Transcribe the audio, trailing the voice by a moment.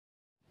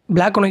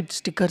Black and white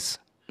stickers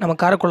நம்ம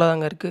காரைக்குடில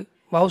தாங்க இருக்குது.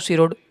 VOC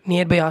road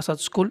nearby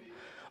Azad school.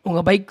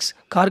 உங்கள் பைக்ஸ்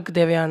காருக்கு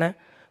தேவையான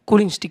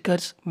cooling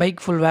stickers, bike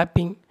full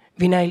whipping,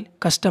 vinyl,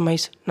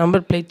 customise,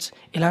 number plates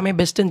எல்லாமே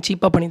பெஸ்ட் அண்ட்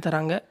சீப்பாக பண்ணி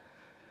தராங்க.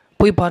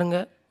 போய்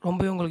பாருங்கள்,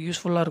 ரொம்பவே உங்களுக்கு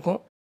யூஸ்ஃபுல்லாக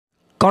இருக்கும்.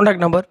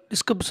 காண்டாக்ட் நம்பர்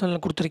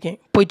டிஸ்கிரிப்ஷனில் கொடுத்துருக்கேன்,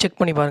 போய் செக்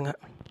பண்ணி பாருங்கள்.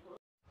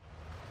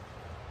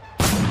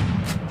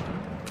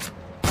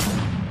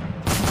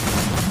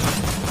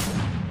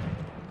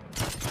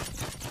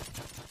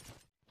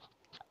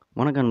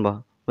 வணக்கம் அன்பா,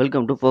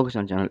 welcome to focus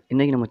on channel.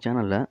 இன்றைக்கி நம்ம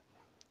சேனலில்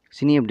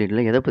சினி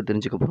அப்டேட்டில் எதை பற்றி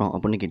தெரிஞ்சுக்க போகிறோம்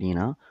அப்படின்னு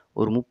கேட்டிங்கன்னா,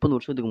 ஒரு 30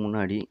 வருஷத்துக்கு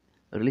முன்னாடி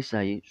ரிலீஸ்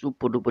ஆகி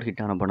சூப்பர் டூப்பர்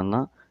ஹிட்டான படம்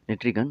தான்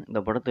நெட்ரிகன். இந்த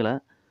படத்தில்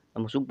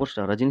நம்ம சூப்பர்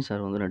ஸ்டார் ரஜினி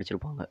சார் வந்து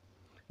நடிச்சிருப்பாங்க.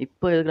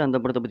 இப்போ எதுக்கு அந்த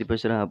படத்தை பற்றி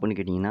பேசுகிறேன் அப்படின்னு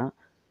கேட்டிங்கன்னா,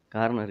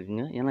 காரணம்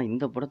இருக்குங்க. ஏன்னா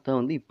இந்த படத்தை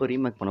வந்து இப்போ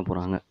ரீமேக் பண்ண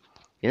போகிறாங்க.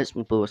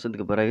 30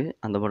 வருஷத்துக்கு பிறகு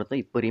அந்த படத்தை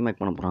இப்போ ரீமேக்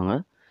பண்ண போகிறாங்க.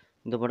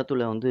 இந்த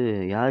படத்தில் வந்து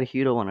யார்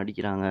ஹீரோவாக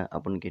நடிக்கிறாங்க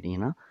அப்படின்னு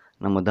கேட்டிங்கன்னா,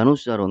 நம்ம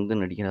தனுஷ் சார்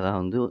வந்து நடிக்கிறதா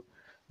வந்து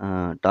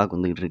டாக்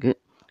வந்துக்கிட்டு இருக்குது.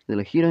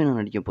 இதில் ஹீரோயினாக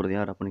நடிக்க போகிறது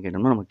யார் அப்படின்னு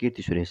கேட்டோம்னா நம்ம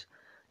கீர்த்தி சுரேஷ்.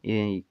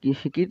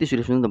 கீர்த்தி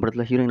சுரேஷ் வந்து இந்த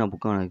படத்தில் ஹீரோயினாக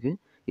புக் ஆனதுக்கு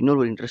இன்னொரு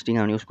ஒரு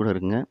இன்ட்ரெஸ்டிங்கான நியூஸ் கூட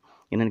இருக்குங்க.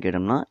 என்னென்னு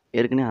கேட்டோம்னா,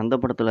 ஏற்கனவே அந்த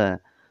படத்தில்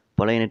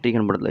பழைய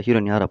நெட்ரிகன் படத்தில்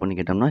ஹீரோயின் யார் அப்படின்னு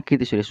கேட்டோம்னா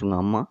கீர்த்தி சுரேஷ்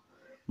உங்கள் அம்மா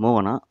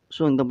மோகனா.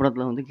 ஸோ இந்த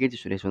படத்தில் வந்து கீர்த்தி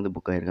சுரேஷ் வந்து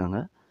புக் ஆகியிருக்காங்க.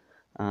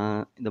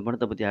 இந்த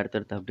படத்தை பற்றி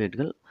அடுத்தடுத்த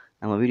அப்டேட்டுகள்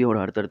நம்ம வீடியோவோட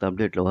அடுத்தடுத்த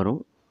அப்டேட்டில்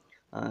வரும்.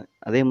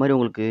 அதே மாதிரி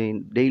உங்களுக்கு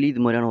டெய்லி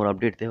இது மாதிரியான ஒரு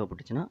அப்டேட்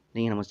தேவைப்பட்டுச்சுன்னா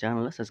நீங்கள் நம்ம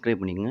சேனலை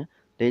சப்ஸ்கிரைப் பண்ணிக்கோங்க.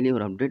 டெய்லி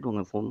ஒரு அப்டேட்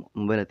உங்கள்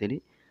மொபைலை தேடி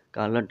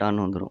காலைல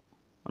டான்னு வந்துடும்.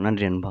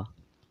 நன்றி அன்பா.